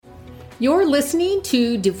You're listening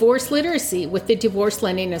to Divorce Literacy with the Divorce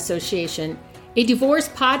Lending Association, a divorce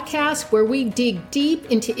podcast where we dig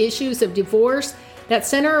deep into issues of divorce that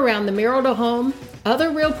center around the marital home,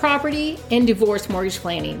 other real property, and divorce mortgage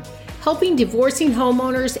planning, helping divorcing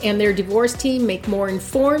homeowners and their divorce team make more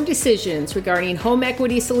informed decisions regarding home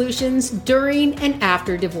equity solutions during and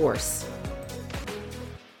after divorce.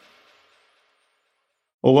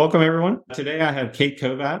 Well, welcome everyone. Today I have Kate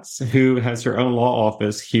Kovats, who has her own law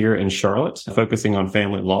office here in Charlotte, focusing on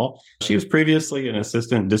family law. She was previously an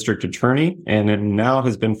assistant district attorney and then now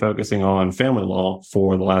has been focusing on family law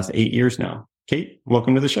for the last 8 years now. Kate,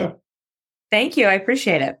 welcome to the show. Thank you. I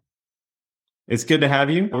appreciate it. It's good to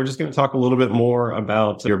have you. We're just going to talk a little bit more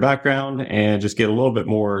about your background and just get a little bit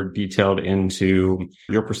more detailed into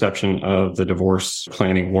your perception of the divorce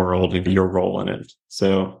planning world and your role in it.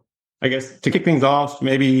 So I guess to kick things off,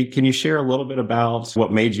 maybe can you share a little bit about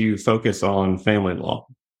what made you focus on family law?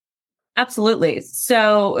 Absolutely.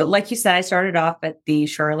 So like you said, I started off at the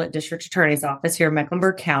Charlotte District Attorney's Office here in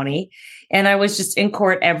Mecklenburg County, and I was just in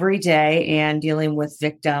court every day and dealing with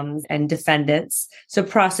victims and defendants, so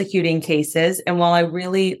prosecuting cases. And while I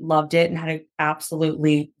really loved it and had an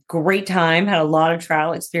absolutely great time, had a lot of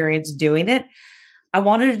trial experience doing it, I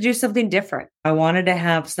wanted to do something different. I wanted to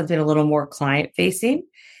have something a little more client-facing.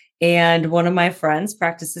 And one of my friends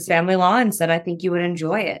practices family law and said, I think you would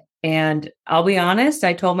enjoy it. And I'll be honest,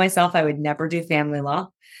 I told myself I would never do family law.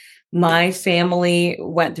 My family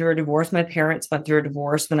went through a divorce. My parents went through a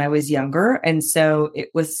divorce when I was younger. And so it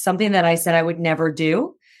was something that I said I would never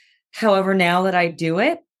do. However, now that I do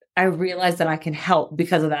it, I realize that I can help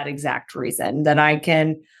because of that exact reason, that I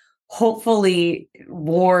can hopefully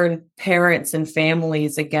warn parents and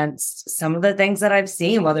families against some of the things that I've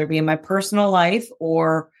seen, whether it be in my personal life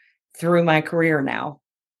or through my career now.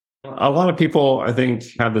 A lot of people, I think,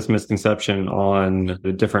 have this misconception on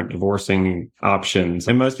the different divorcing options.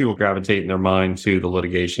 And most people gravitate in their mind to the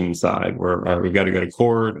litigation side where we've got to go to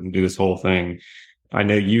court and do this whole thing. I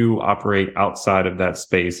know you operate outside of that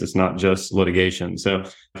space. It's not just litigation. So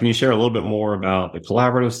can you share a little bit more about the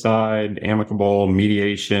collaborative side, amicable,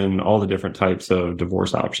 mediation, all the different types of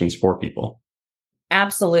divorce options for people?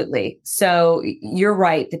 Absolutely. So you're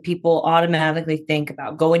right that people automatically think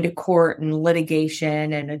about going to court and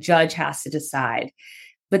litigation and a judge has to decide.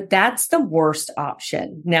 But that's the worst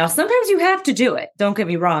option. Now, sometimes you have to do it. Don't get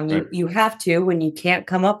me wrong. Right. You have to when you can't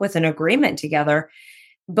come up with an agreement together.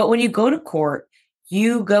 But when you go to court,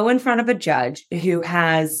 you go in front of a judge who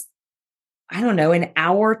has, an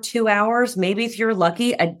hour, 2 hours, maybe if you're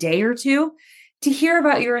lucky, a day or two, to hear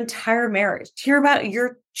about your entire marriage, to hear about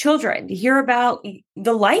your children, to hear about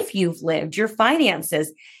the life you've lived, your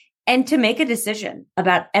finances, and to make a decision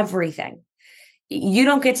about everything. You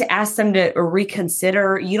don't get to ask them to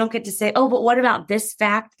reconsider. You don't get to say, oh, but what about this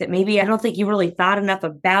fact that maybe I don't think you really thought enough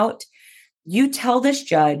about? You tell this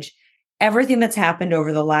judge everything that's happened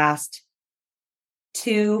over the last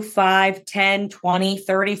 2, 5, 10, 20,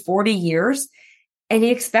 30, 40 years, and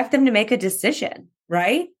you expect them to make a decision,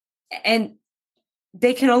 right? And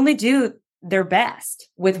they can only do their best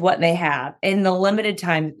with what they have in the limited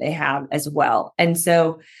time that they have as well. And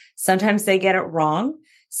so sometimes they get it wrong.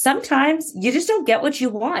 Sometimes you just don't get what you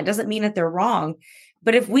want. It doesn't mean that they're wrong.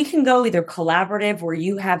 But if we can go either collaborative where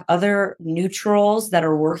you have other neutrals that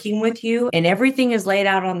are working with you and everything is laid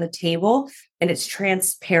out on the table and it's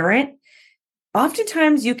transparent,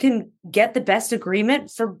 oftentimes you can get the best agreement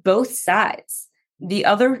for both sides. The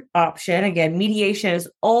other option, again, mediation is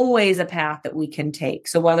always a path that we can take.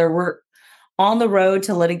 So whether we're on the road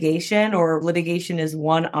to litigation or litigation is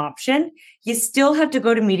one option, you still have to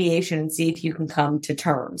go to mediation and see if you can come to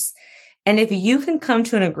terms. And if you can come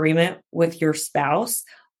to an agreement with your spouse,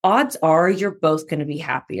 odds are you're both going to be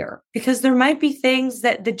happier because there might be things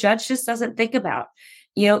that the judge just doesn't think about.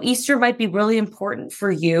 Easter might be really important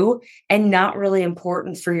for you and not really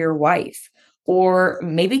important for your wife. Or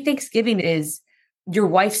maybe Thanksgiving is your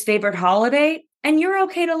wife's favorite holiday, and you're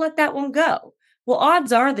okay to let that one go. Well,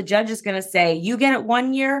 odds are the judge is going to say, you get it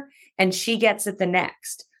one year and she gets it the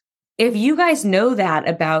next. If you guys know that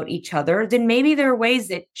about each other, then maybe there are ways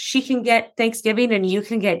that she can get Thanksgiving and you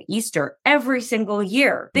can get Easter every single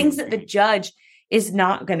year, things that the judge is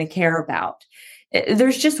not going to care about.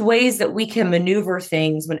 There's just ways that we can maneuver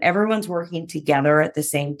things when everyone's working together at the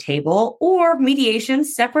same table, or mediation,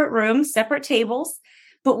 separate rooms, separate tables,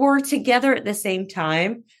 but we're together at the same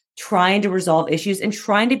time, trying to resolve issues and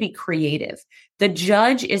trying to be creative. The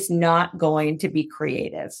judge is not going to be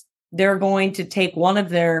creative. They're going to take one of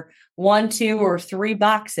their 1, 2, or 3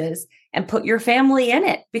 boxes and put your family in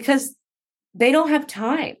it because they don't have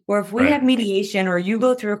time. Or if we have mediation or you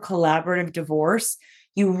go through a collaborative divorce,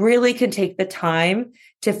 you really can take the time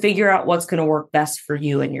to figure out what's going to work best for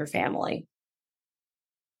you and your family.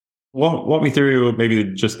 Well, walk me through maybe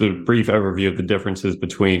just the brief overview of the differences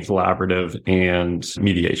between collaborative and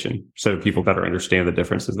mediation so people better understand the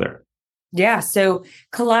differences there. Yeah. So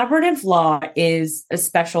collaborative law is a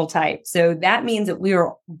special type. So that means that we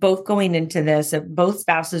are both going into this, both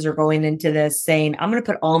spouses are going into this saying, I'm going to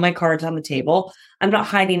put all my cards on the table. I'm not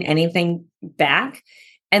hiding anything back,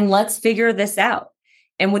 and let's figure this out.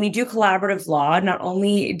 And when you do collaborative law, not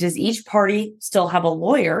only does each party still have a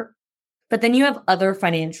lawyer, but then you have other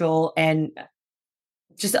financial and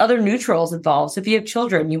just other neutrals involved. So if you have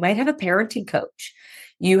children, you might have a parenting coach.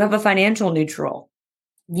 You have a financial neutral.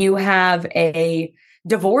 You have a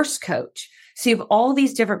divorce coach. So you have all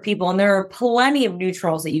these different people, and there are plenty of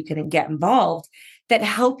neutrals that you can get involved that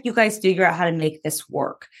help you guys figure out how to make this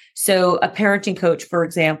work. So a parenting coach, for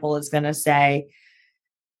example, is going to say,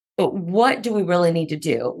 what do we really need to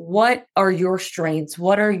do? What are your strengths?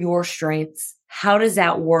 What are your strengths? How does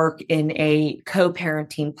that work in a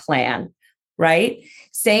co-parenting plan? Right?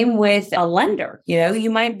 Same with a lender.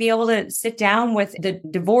 You might be able to sit down with the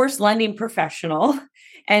divorce lending professional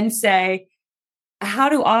and say, how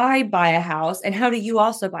do I buy a house? And how do you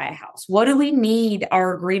also buy a house? What do we need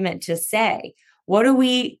our agreement to say? What do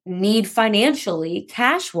we need financially,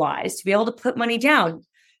 cash-wise, to be able to put money down?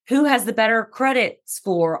 Who has the better credit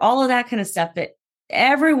score? All of that kind of stuff that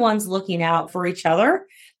everyone's looking out for each other,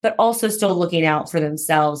 but also still looking out for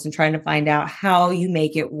themselves and trying to find out how you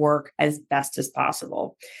make it work as best as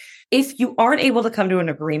possible. If you aren't able to come to an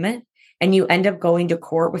agreement and you end up going to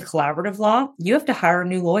court with collaborative law, you have to hire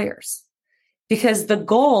new lawyers, because the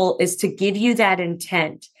goal is to give you that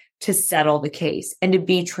intent to settle the case and to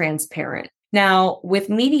be transparent. Now, with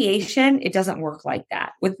mediation, it doesn't work like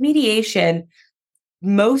that. With mediation,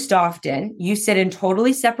 most often you sit in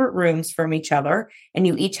totally separate rooms from each other, and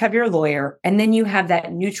you each have your lawyer. And then you have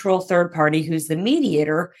that neutral third party who's the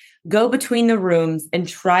mediator go between the rooms and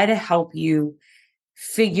try to help you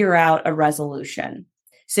figure out a resolution.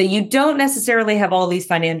 So you don't necessarily have all these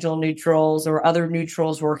financial neutrals or other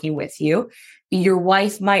neutrals working with you. Your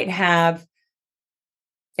wife might have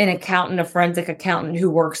an accountant, a forensic accountant who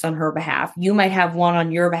works on her behalf. You might have one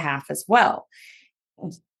on your behalf as well.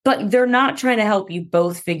 But they're not trying to help you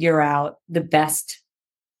both figure out the best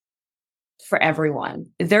for everyone.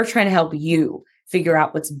 They're trying to help you figure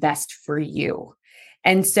out what's best for you.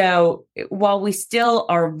 And so while we still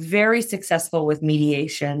are very successful with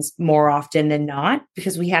mediations more often than not,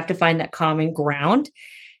 because we have to find that common ground,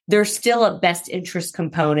 there's still a best interest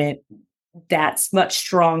component that's much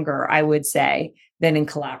stronger, I would say, than in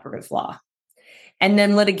collaborative law. And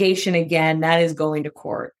then litigation, again, that is going to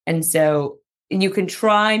court. And so you can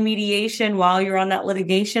try mediation while you're on that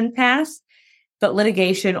litigation path, but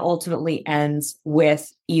litigation ultimately ends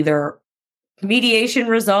with either mediation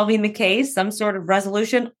resolving the case, some sort of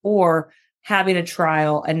resolution, or having a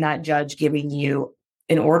trial and that judge giving you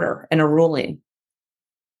an order and a ruling.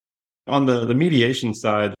 On the mediation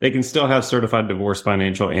side, they can still have certified divorce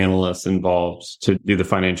financial analysts involved to do the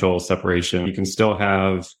financial separation. You can still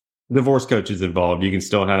have divorce coaches involved. You can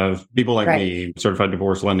still have people like me, certified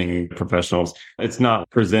divorce lending professionals. It's not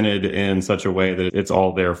presented in such a way that it's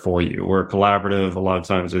all there for you. Where collaborative, a lot of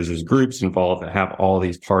times there's just groups involved that have all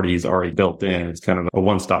these parties already built in. It's kind of a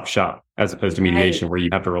one-stop shop, as opposed to mediation, where you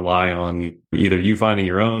have to rely on either you finding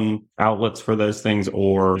your own outlets for those things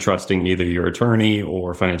or trusting either your attorney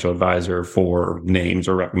or financial advisor for names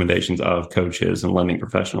or recommendations of coaches and lending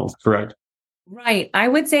professionals. Correct? Right. I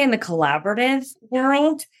would say in the collaborative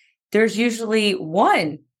world, there's usually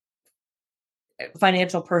one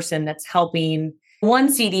financial person that's helping, one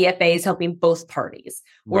CDFA is helping both parties.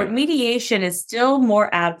 Where mediation is still more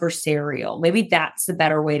adversarial. Maybe that's the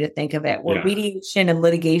better way to think of it. Where mediation and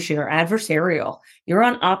litigation are adversarial. You're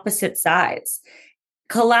on opposite sides.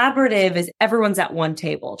 Collaborative is everyone's at one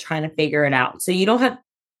table trying to figure it out. So you don't have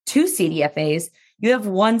two CDFAs. You have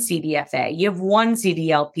one CDFA. You have one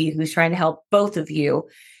CDLP who's trying to help both of you.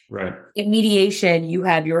 Right. In mediation, you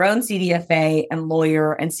have your own CDFA and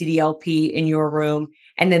lawyer and CDLP in your room.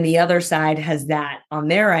 And then the other side has that on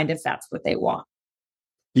their end if that's what they want.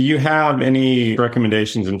 Do you have any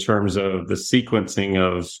recommendations in terms of the sequencing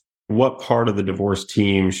of what part of the divorce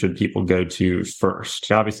team should people go to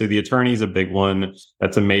first? Obviously, the attorney is a big one.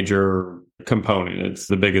 That's a major component. It's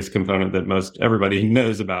the biggest component that most everybody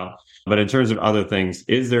knows about. But in terms of other things,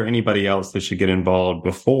 is there anybody else that should get involved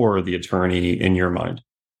before the attorney in your mind?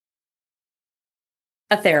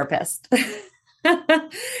 A therapist. I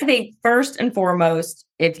think first and foremost,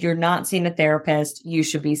 if you're not seeing a therapist, you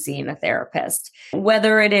should be seeing a therapist.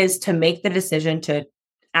 Whether it is to make the decision to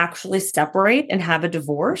actually separate and have a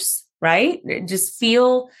divorce, right? Just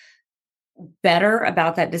feel better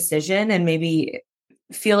about that decision and maybe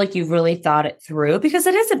feel like you've really thought it through, because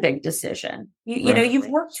it is a big decision. You know, you've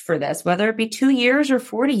worked for this, whether it be 2 years or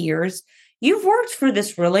 40 years, you've worked for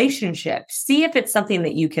this relationship. See if it's something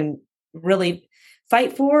that you can really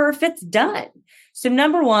fight for, or if it's done. So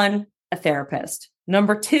number one, a therapist.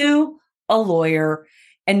 Number two, a lawyer.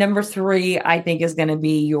 And number three, I think, is going to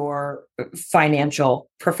be your financial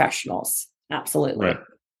professionals. Absolutely. Right.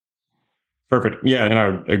 Perfect. Yeah. And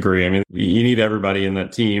I agree. I mean, you need everybody in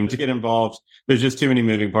that team to get involved. There's just too many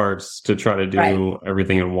moving parts to try to do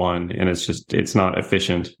everything in one. And it's not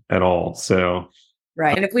efficient at all. So,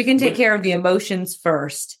 right. And if we can take care of the emotions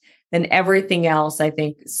first, then everything else, I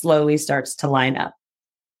think, slowly starts to line up.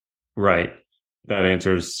 Right. That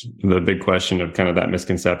answers the big question of kind of that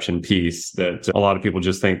misconception piece, that a lot of people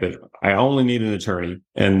just think that I only need an attorney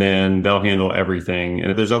and then they'll handle everything. And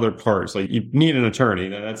if there's other parts, like you need an attorney,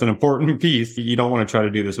 that's an important piece. You don't want to try to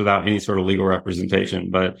do this without any sort of legal representation,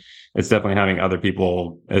 but it's definitely having other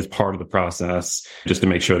people as part of the process just to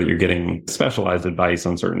make sure that you're getting specialized advice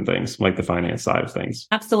on certain things, like the finance side of things.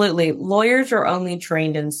 Absolutely. Lawyers are only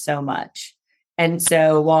trained in so much. And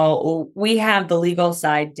so while we have the legal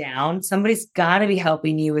side down, somebody's got to be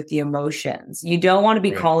helping you with the emotions. You don't want to be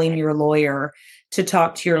calling your lawyer to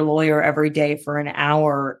talk to your lawyer every day for an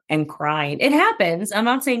hour and crying. It happens. I'm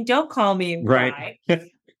not saying don't call me and cry,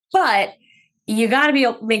 but you got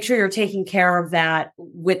to make sure you're taking care of that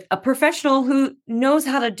with a professional who knows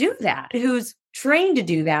how to do that, who's trained to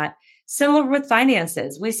do that. Similar with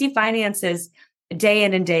finances. We see finances day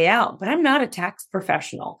in and day out, but I'm not a tax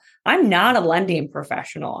professional. I'm not a lending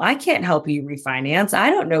professional. I can't help you refinance. I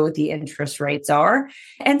don't know what the interest rates are.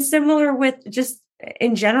 And similar with just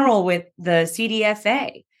in general with the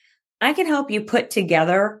CDFA, I can help you put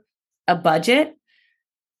together a budget,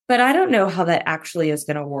 but I don't know how that actually is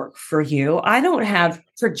going to work for you. I don't have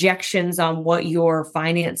projections on what your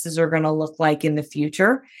finances are going to look like in the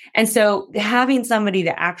future. And so having somebody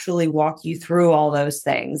to actually walk you through all those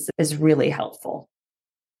things is really helpful.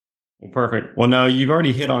 Perfect. Well, now you've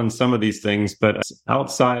already hit on some of these things, but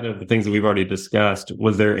outside of the things that we've already discussed,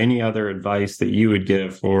 was there any other advice that you would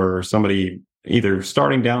give for somebody either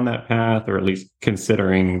starting down that path or at least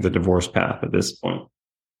considering the divorce path at this point?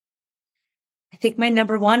 I think my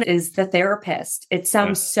number one is the therapist. It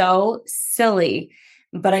sounds so silly,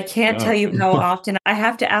 but I can't tell you how often I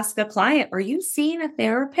have to ask a client, are you seeing a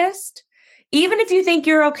therapist? Even if you think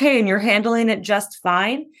you're okay and you're handling it just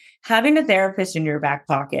fine, having a therapist in your back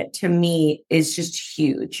pocket, to me, is just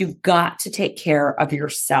huge. You've got to take care of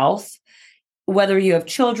yourself, whether you have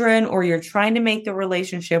children or you're trying to make the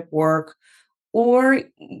relationship work or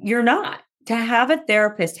you're not. To have a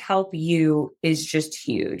therapist help you is just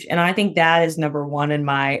huge. And I think that is number one, in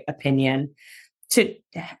my opinion, to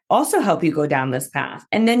also help you go down this path.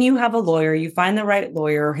 And then you have a lawyer, you find the right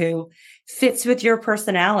lawyer who fits with your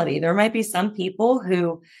personality. There might be some people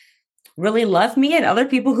who really love me and other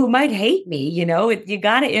people who might hate me. You know, you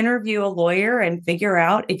got to interview a lawyer and figure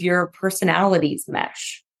out if your personalities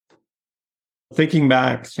mesh. Thinking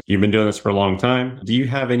back, you've been doing this for a long time. Do you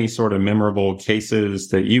have any sort of memorable cases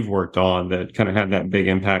that you've worked on that kind of had that big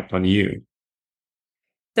impact on you?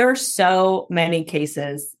 There are so many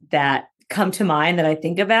cases that come to mind that I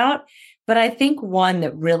think about, but I think one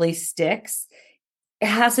that really sticks, it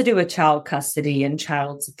has to do with child custody and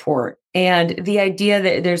child support. And the idea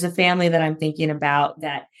that there's a family that I'm thinking about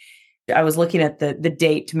that I was looking at the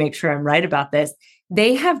date to make sure I'm right about this.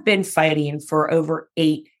 They have been fighting for over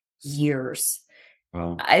 8 years.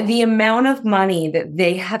 Wow. The amount of money that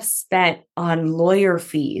they have spent on lawyer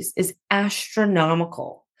fees is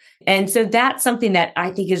astronomical. And so that's something that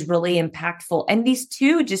I think is really impactful. And these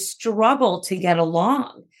two just struggle to get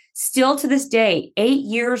along still to this day, 8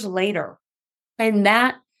 years later. And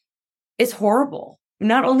that is horrible,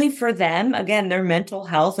 not only for them, again, their mental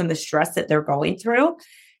health and the stress that they're going through,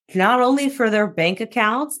 not only for their bank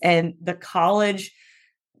accounts and the college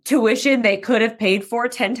tuition they could have paid for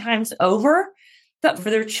 10 times over, but for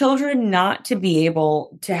their children not to be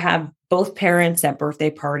able to have both parents at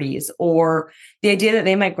birthday parties, or the idea that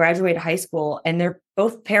they might graduate high school and their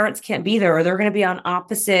both parents can't be there, or they're going to be on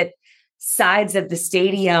opposite sides of the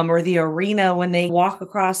stadium or the arena when they walk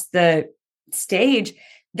across the stage.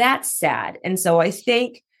 That's sad. And so I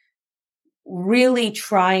think really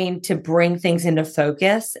trying to bring things into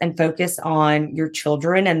focus and focus on your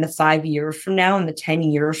children and the 5 years from now and the 10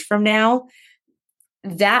 years from now,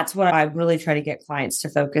 that's what I really try to get clients to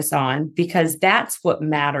focus on, because that's what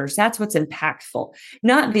matters. That's what's impactful,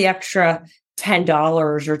 not the extra $10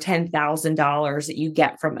 or $10,000 that you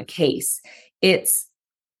get from a case. It's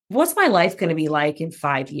what's my life going to be like in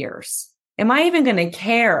 5 years? Am I even going to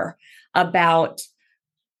care about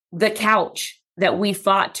the couch that we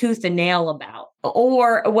fought tooth and nail about,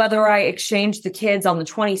 or whether I exchange the kids on the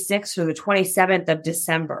 26th or the 27th of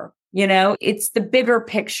December? It's the bigger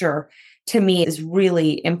picture to me is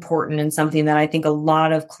really important and something that I think a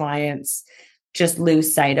lot of clients just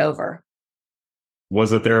lose sight over.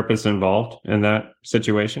 Was a therapist involved in that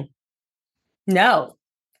situation? No.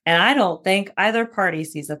 And I don't think either party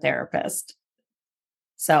sees a therapist.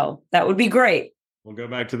 So that would be great. We'll go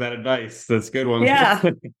back to that advice. That's a good one. Yeah.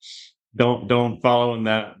 Don't follow in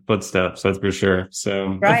that footsteps. That's for sure.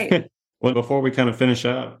 So, right. Well, before we kind of finish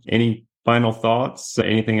up, any final thoughts?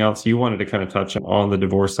 Anything else you wanted to kind of touch on the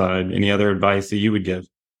divorce side? Any other advice that you would give?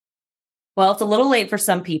 Well, it's a little late for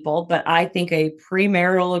some people, but I think a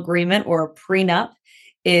premarital agreement or a prenup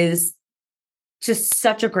is just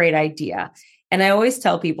such a great idea. And I always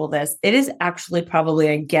tell people this, it is actually probably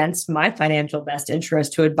against my financial best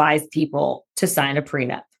interest to advise people to sign a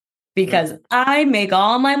prenup, because I make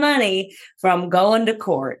all my money from going to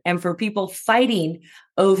court, and for people fighting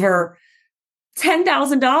over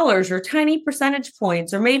 $10,000 or tiny percentage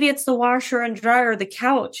points, or maybe it's the washer and dryer, or the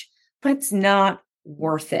couch, but it's not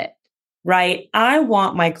worth it, right? I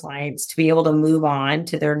want my clients to be able to move on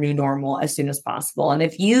to their new normal as soon as possible. And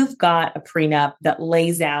if you've got a prenup that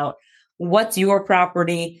lays out what's your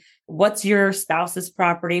property, what's your spouse's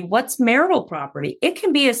property, what's marital property, it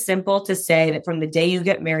can be as simple to say that from the day you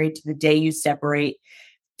get married to the day you separate,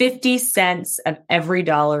 50 cents of every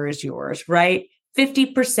dollar is yours, right?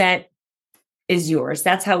 50% is yours.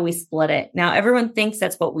 That's how we split it. Now, everyone thinks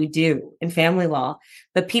that's what we do in family law,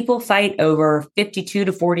 but people fight over 52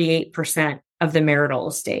 to 48% of the marital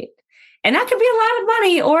estate. And that can be a lot of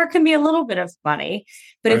money, or it can be a little bit of money.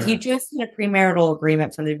 But if you just had a premarital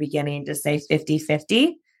agreement from the beginning to say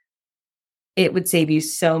 50-50, it would save you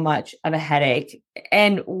so much of a headache.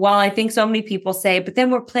 And while I think so many people say, but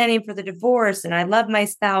then we're planning for the divorce and I love my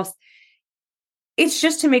spouse, it's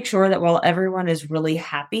just to make sure that while everyone is really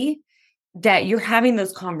happy, that you're having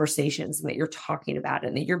those conversations and that you're talking about it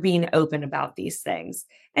and that you're being open about these things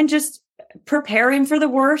and just preparing for the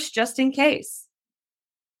worst just in case.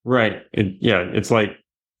 Right. It's like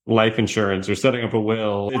life insurance or setting up a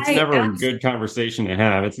will. It's never a good conversation to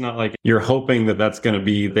have. It's not like you're hoping that that's going to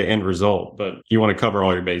be the end result, but you want to cover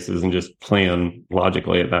all your bases and just plan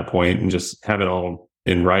logically at that point and just have it all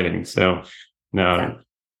in writing. So now,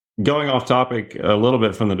 going off topic a little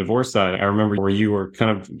bit from the divorce side, I remember where you were kind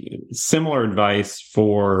of similar advice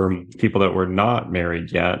for people that were not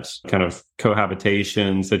married yet, kind of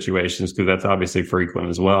cohabitation situations, because that's obviously frequent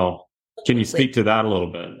as well. Can you speak to that a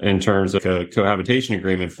little bit in terms of a cohabitation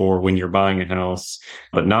agreement for when you're buying a house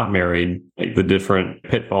but not married, like the different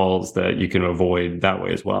pitfalls that you can avoid that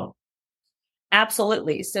way as well?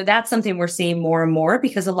 Absolutely. So that's something we're seeing more and more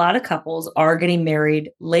because a lot of couples are getting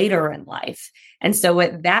married later in life. And so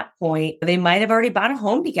at that point, they might have already bought a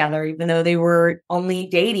home together, even though they were only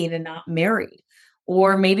dating and not married.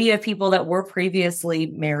 Or maybe you have people that were previously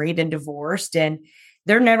married and divorced and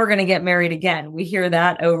they're never going to get married again. We hear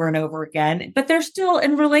that over and over again, but they're still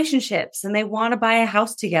in relationships and they want to buy a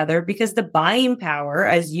house together because the buying power,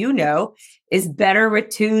 as you know, is better with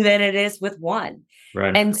two than it is with one.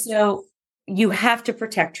 Right. And so you have to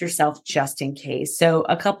protect yourself just in case. So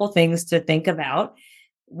a couple things to think about.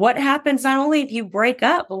 What happens not only if you break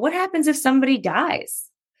up, but what happens if somebody dies?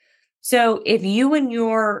 So if you and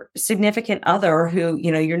your significant other who,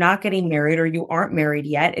 you're not getting married or you aren't married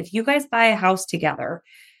yet, if you guys buy a house together,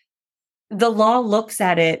 the law looks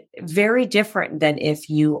at it very different than if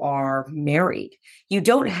you are married. You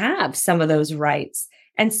don't have some of those rights.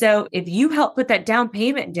 And so if you help put that down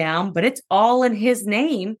payment down, but it's all in his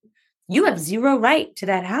name, you have zero right to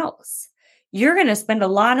that house. You're going to spend a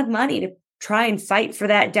lot of money to try and fight for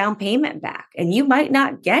that down payment back, and you might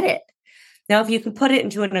not get it. Now, if you can put it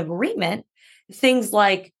into an agreement, things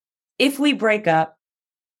like, if we break up,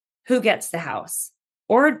 who gets the house?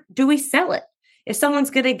 Or do we sell it? If someone's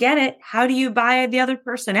going to get it, how do you buy the other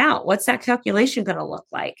person out? What's that calculation going to look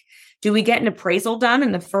like? Do we get an appraisal done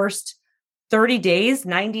in the first 30 days,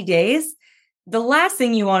 90 days? The last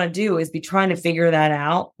thing you want to do is be trying to figure that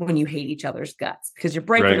out when you hate each other's guts because you're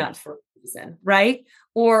breaking up for a reason, right?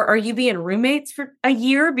 Or are you being roommates for a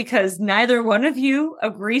year because neither one of you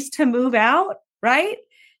agrees to move out, right?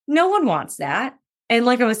 No one wants that. And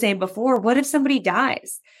like I was saying before, what if somebody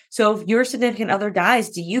dies? So if your significant other dies,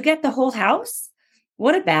 do you get the whole house?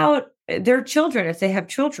 What about their children if they have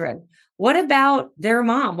children? What about their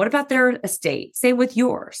mom? What about their estate? Same with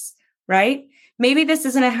yours, right? Maybe this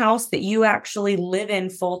isn't a house that you actually live in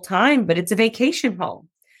full time, but it's a vacation home.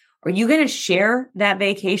 Are you going to share that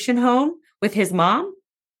vacation home with his mom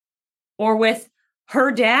or with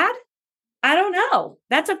her dad? I don't know.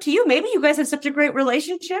 That's up to you. Maybe you guys have such a great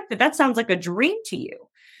relationship that sounds like a dream to you.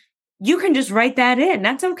 You can just write that in.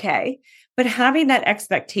 That's okay. But having that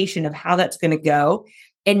expectation of how that's going to go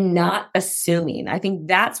and not assuming, I think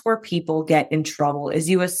that's where people get in trouble is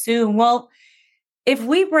you assume, well, if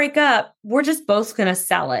we break up, we're just both going to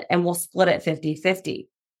sell it and we'll split it 50-50.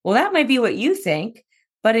 Well, that might be what you think,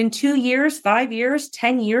 but in 2 years, 5 years,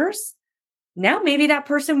 10 years, now maybe that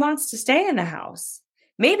person wants to stay in the house.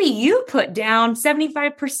 Maybe you put down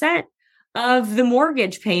 75% of the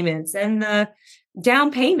mortgage payments and the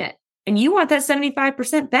down payment, and you want that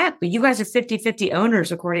 75% back, but you guys are 50-50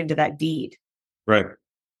 owners according to that deed. Right.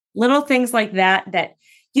 Little things like that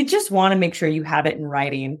you just want to make sure you have it in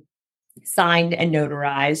writing, signed and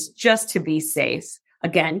notarized, just to be safe.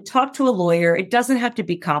 Again, talk to a lawyer. It doesn't have to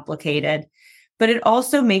be complicated, but it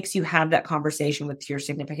also makes you have that conversation with your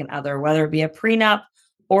significant other, whether it be a prenup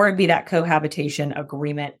or it be that cohabitation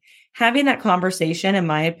agreement. Having that conversation, in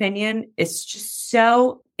my opinion, is just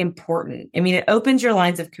so important. I mean, it opens your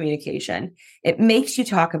lines of communication. It makes you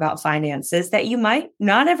talk about finances that you might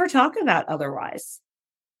not ever talk about otherwise.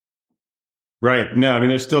 Right. No, I mean,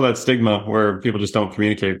 there's still that stigma where people just don't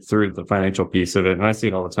communicate through the financial piece of it. And I see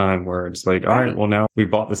it all the time where it's like, all right, well, now we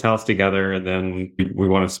bought this house together and then we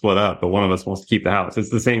want to split up, but one of us wants to keep the house.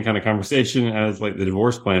 It's the same kind of conversation as like the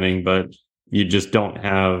divorce planning, but you just don't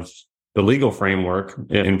have the legal framework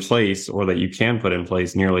in place, or that you can put in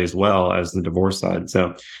place nearly as well as the divorce side.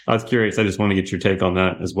 So I was curious. I just want to get your take on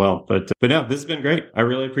that as well. But no, this has been great. I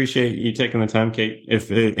really appreciate you taking the time, Kate.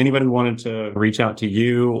 If anybody wanted to reach out to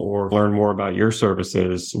you or learn more about your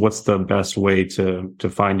services, what's the best way to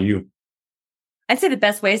find you? I'd say the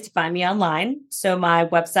best way is to find me online. So my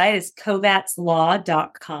website is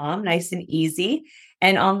kovatslaw.com, nice and easy.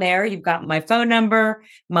 And on there, you've got my phone number,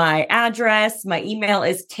 my address, my email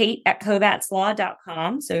is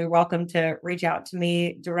kate@kovatslaw.com. So you're welcome to reach out to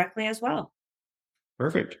me directly as well.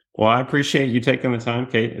 Perfect. Well, I appreciate you taking the time,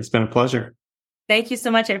 Kate. It's been a pleasure. Thank you so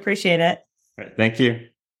much. I appreciate it. All right, thank you.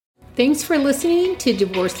 Thanks for listening to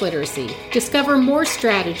Divorce Literacy. Discover more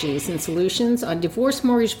strategies and solutions on divorce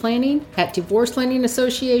mortgage planning at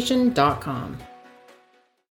divorcelendingassociation.com.